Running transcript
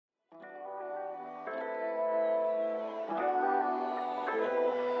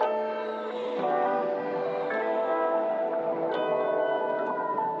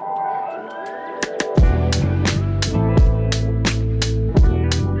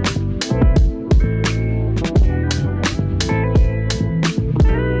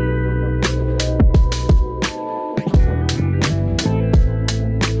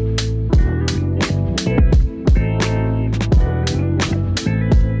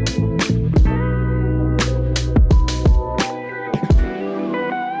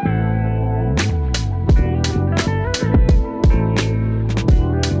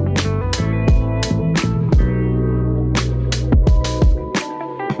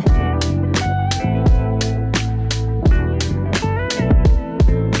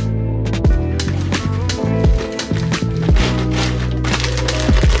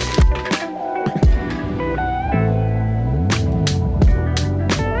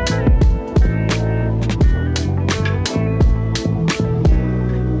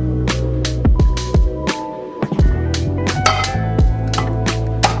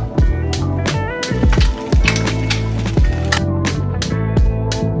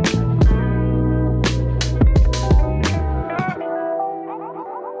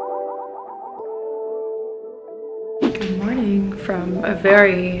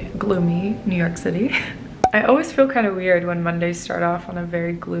very gloomy New York City. I always feel kind of weird when Mondays start off on a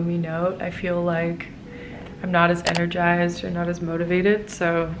very gloomy note. I feel like I'm not as energized or not as motivated,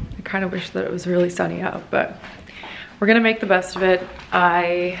 so I kind of wish that it was really sunny out, but we're gonna make the best of it.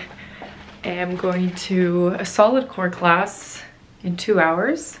 I am going to a solidcore class in 2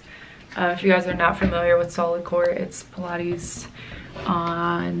 hours. If you guys are not familiar with solidcore, it's Pilates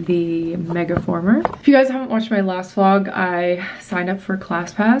on the Megaformer. If you guys haven't watched my last vlog, I signed up for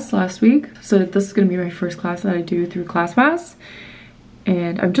ClassPass last week. So this is gonna be my first class that I do through ClassPass.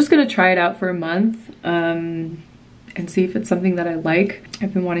 And I'm just gonna try it out for a month and see if it's something that I like.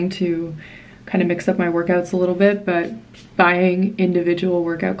 I've been wanting to kind of mix up my workouts a little bit, but buying individual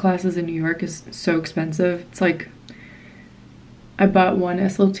workout classes in New York is so expensive. It's like, I bought one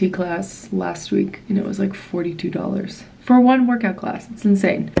SLT class last week and it was like $42 for one workout class. It's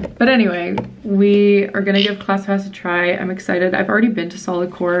insane. But anyway, we are gonna give ClassPass a try. I'm excited. I've already been to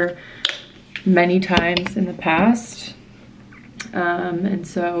solidcore many times in the past. And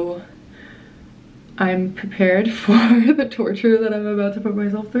so I'm prepared for the torture that I'm about to put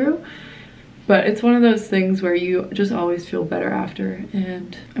myself through. But it's one of those things where you just always feel better after.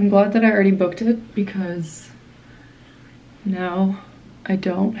 And I'm glad that I already booked it because now I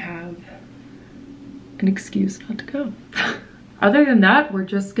don't have an excuse not to go. Other than that, we're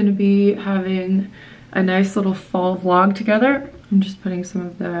just gonna be having a nice little fall vlog together. I'm just putting some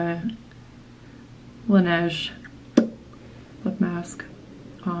of the Laneige lip mask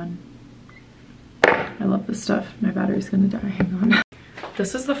on. I love this stuff. My battery's gonna die, hang on.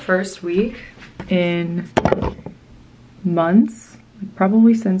 This is the first week in months,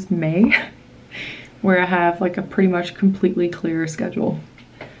 probably since May, where I have like a pretty much completely clear schedule.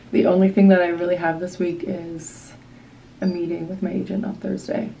 The only thing that I really have this week is a meeting with my agent on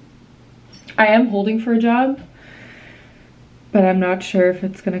Thursday. I am holding for a job, but I'm not sure if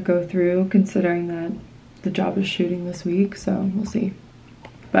it's gonna go through considering that the job is shooting this week, so we'll see.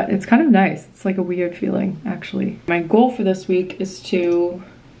 But it's kind of nice. It's like a weird feeling, actually. My goal for this week is to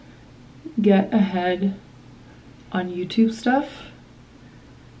get ahead on YouTube stuff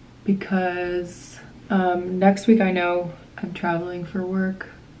because next week I know I'm traveling for work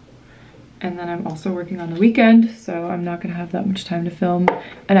and then I'm also working on the weekend, so I'm not gonna have that much time to film.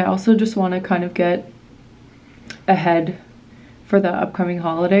 And I also just wanna kind of get ahead for the upcoming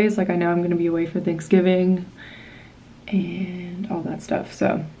holidays. Like I know I'm gonna be away for Thanksgiving and all that stuff.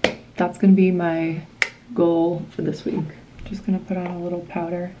 So that's gonna be my goal for this week. Just gonna put on a little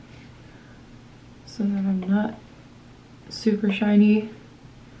powder so that I'm not super shiny.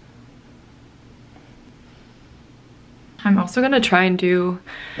 I'm also gonna try and do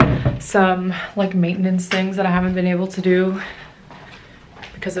some like maintenance things that I haven't been able to do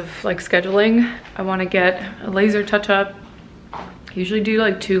because of like scheduling. I wanna get a laser touch-up. I usually do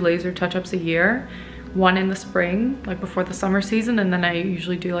like 2 laser touch-ups a year. One in the spring, like before the summer season, and then I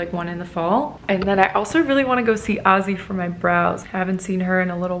usually do like one in the fall. And then I also really wanna go see Ozzy for my brows. I haven't seen her in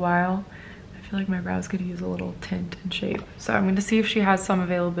a little while. I feel like my brows could use a little tint and shape. So I'm gonna see if she has some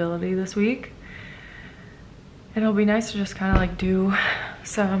availability this week. And it'll be nice to just kind of like do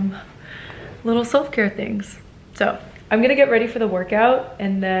some little self-care things. So I'm gonna get ready for the workout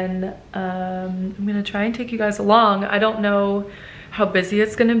and then I'm gonna try and take you guys along. I don't know how busy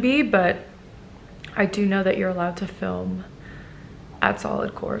it's gonna be, but I do know that you're allowed to film at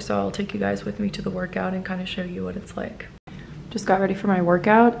solidcore, so I'll take you guys with me to the workout and kind of show you what it's like. Just got ready for my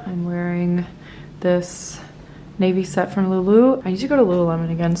workout. I'm wearing this navy set from Lulu. I need to go to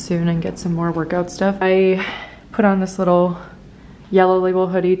Lululemon again soon and get some more workout stuff. I put on this little yellow label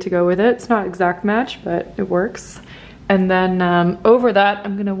hoodie to go with it. It's not exact match, but it works. And then over that,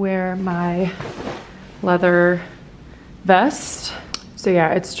 I'm gonna wear my leather vest. So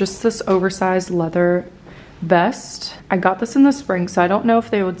yeah, it's just this oversized leather vest. I got this in the spring, so I don't know if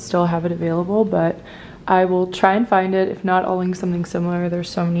they would still have it available, but I will try and find it. If not, I'll link something similar. There's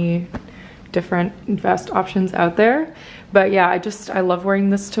so many different vest options out there. But yeah, I love wearing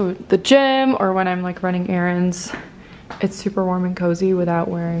this to the gym or when I'm like running errands. It's super warm and cozy without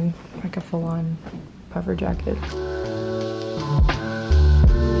wearing like a full-on puffer jacket.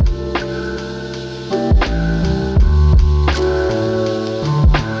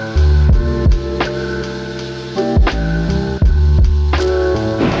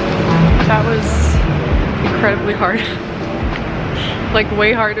 That was incredibly hard. Like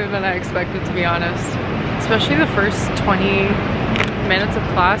way harder than I expected, to be honest. Especially the first 20 minutes of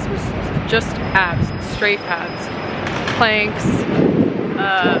class was just abs, straight abs. Planks,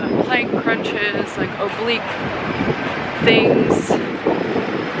 plank crunches, like oblique things.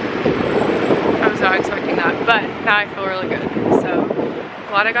 I was not expecting that, but now I feel really good. So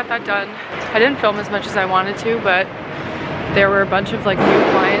glad I got that done. I didn't film as much as I wanted to, but there were a bunch of like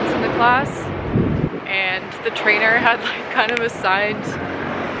new clients in the class, and the trainer had like kind of assigned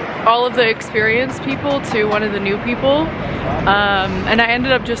all of the experienced people to one of the new people, and I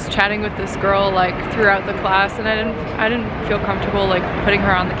ended up just chatting with this girl like throughout the class, and I didn't feel comfortable like putting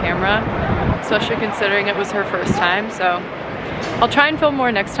her on the camera, especially considering it was her first time. So I'll try and film more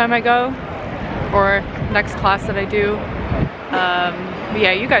next time I go, or next class that I do. But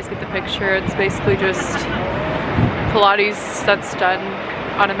yeah, you guys get the picture. It's basically just Pilates that's done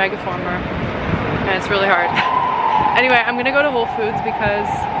on a megaformer, and it's really hard. Anyway, I'm gonna go to Whole Foods because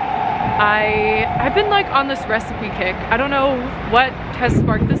I've been like on this recipe kick. I don't know what has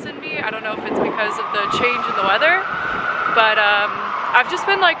sparked this in me. I don't know if it's because of the change in the weather, but I've just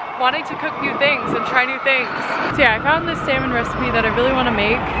been like wanting to cook new things and try new things. So yeah, I found this salmon recipe that I really want to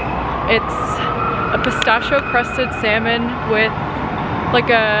make. It's a pistachio crusted salmon with like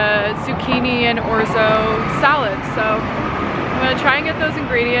a zucchini and orzo salad. So I'm gonna try and get those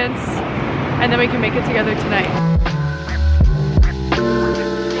ingredients, and then we can make it together tonight.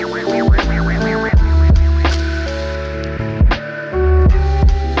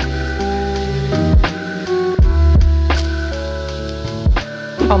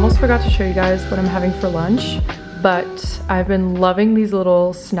 Almost forgot to show you guys what I'm having for lunch, but I've been loving these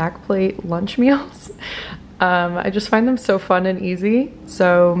little snack plate lunch meals. I just find them so fun and easy.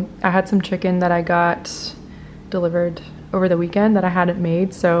 So I had some chicken that I got delivered over the weekend that I hadn't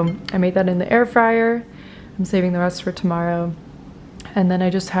made, so I made that in the air fryer. I'm saving the rest for tomorrow. And then I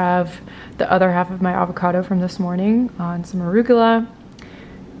just have the other half of my avocado from this morning on some arugula,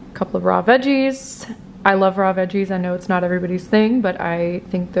 a couple of raw veggies. I love raw veggies. I know it's not everybody's thing, but I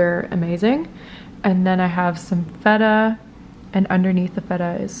think they're amazing. And then I have some feta, and underneath the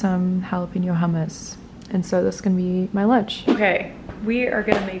feta is some jalapeno hummus. And so this is gonna be my lunch. Okay, we are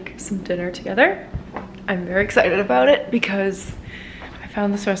gonna make some dinner together. I'm very excited about it because I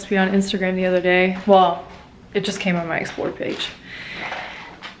found this recipe on Instagram the other day. Well, it just came on my Explore page.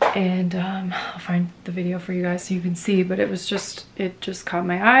 And I'll find the video for you guys so you can see, but it just caught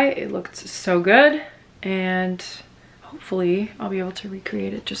my eye. It looked so good, and hopefully I'll be able to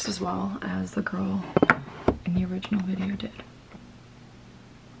recreate it just as well as the girl in the original video did.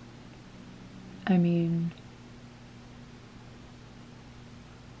 I mean,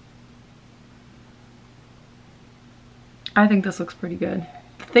 I think this looks pretty good.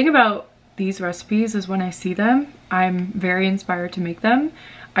 The thing about these recipes is when I see them, I'm very inspired to make them.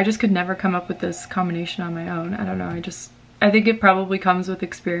 I just could never come up with this combination on my own. I don't know, I think it probably comes with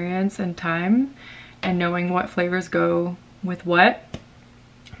experience and time and knowing what flavors go with what,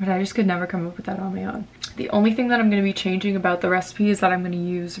 but I just could never come up with that on my own. The only thing that I'm going to be changing about the recipe is that I'm going to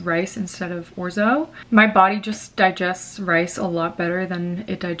use rice instead of orzo. My body just digests rice a lot better than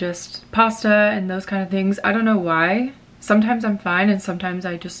it digests pasta and those kind of things. I don't know why. Sometimes I'm fine and sometimes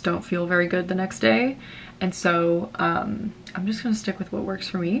I just don't feel very good the next day. And so I'm just going to stick with what works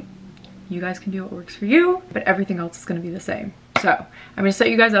for me. You guys can do what works for you, but everything else is going to be the same. So I'm going to set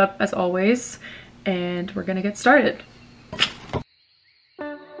you guys up as always, and we're going to get started.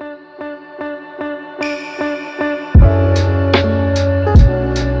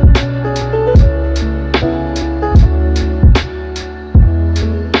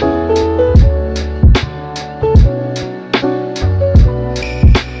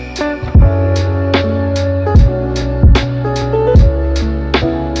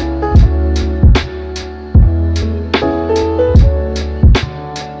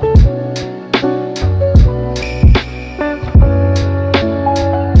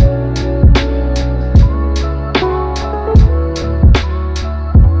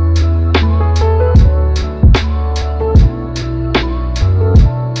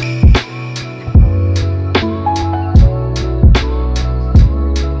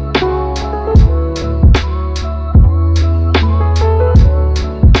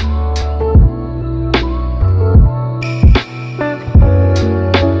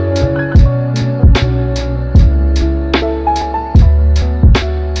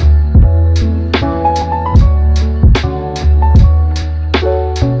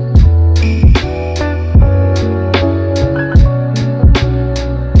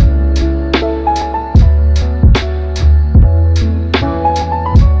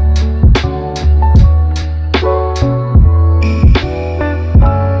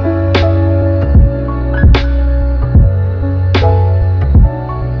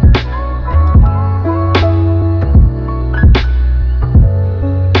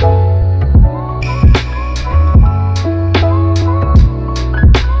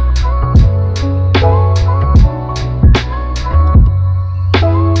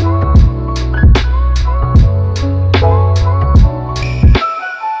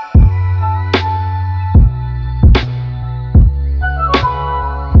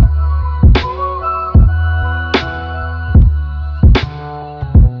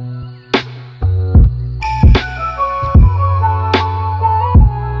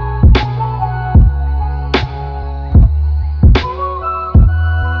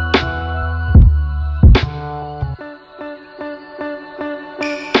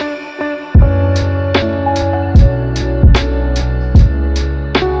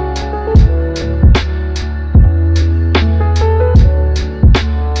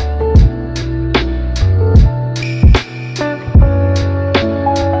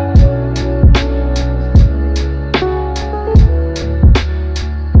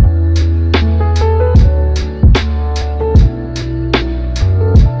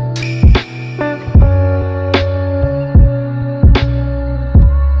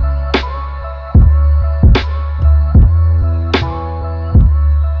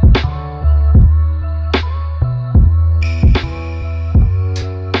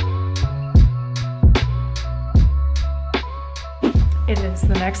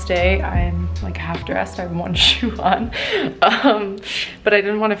 next day I'm like half dressed. I have one shoe on. But I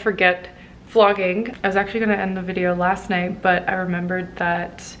didn't want to forget vlogging. I was actually going to end the video last night, but I remembered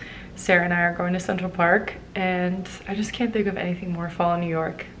that Sarah and I are going to Central Park, and I just can't think of anything more fall in New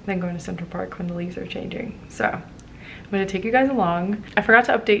York than going to Central Park when the leaves are changing. So I'm gonna take you guys along. I forgot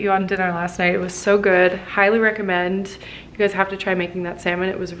to update you on dinner last night. It was so good. Highly recommend. You guys have to try making that salmon.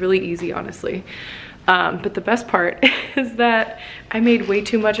 It was really easy, honestly. But the best part is that I made way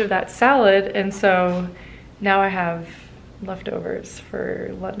too much of that salad, and so now I have leftovers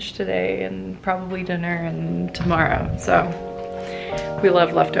for lunch today and probably dinner and tomorrow. So we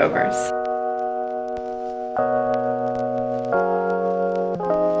love leftovers.